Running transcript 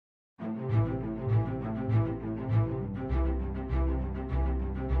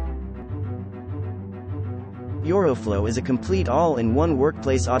Yoroflow is a complete all-in-one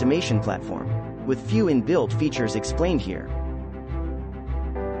workplace automation platform, with few inbuilt features explained here.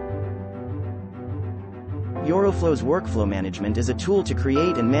 Yoroflow's workflow management is a tool to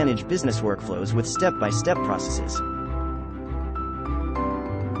create and manage business workflows with step-by-step processes.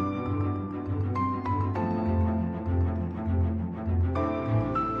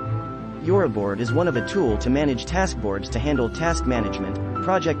 Yoroflow is one of a tool to manage taskboards to handle task management,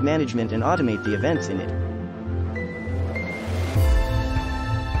 project management and automate the events in it.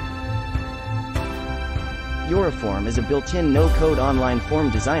 Yoroflow is a built-in no-code online form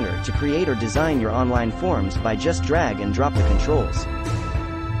designer to create or design your online forms by just drag and drop the controls.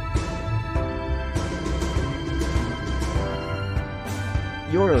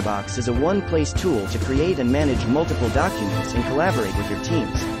 Yoroflow is a one-place tool to create and manage multiple documents and collaborate with your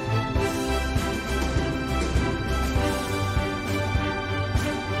teams.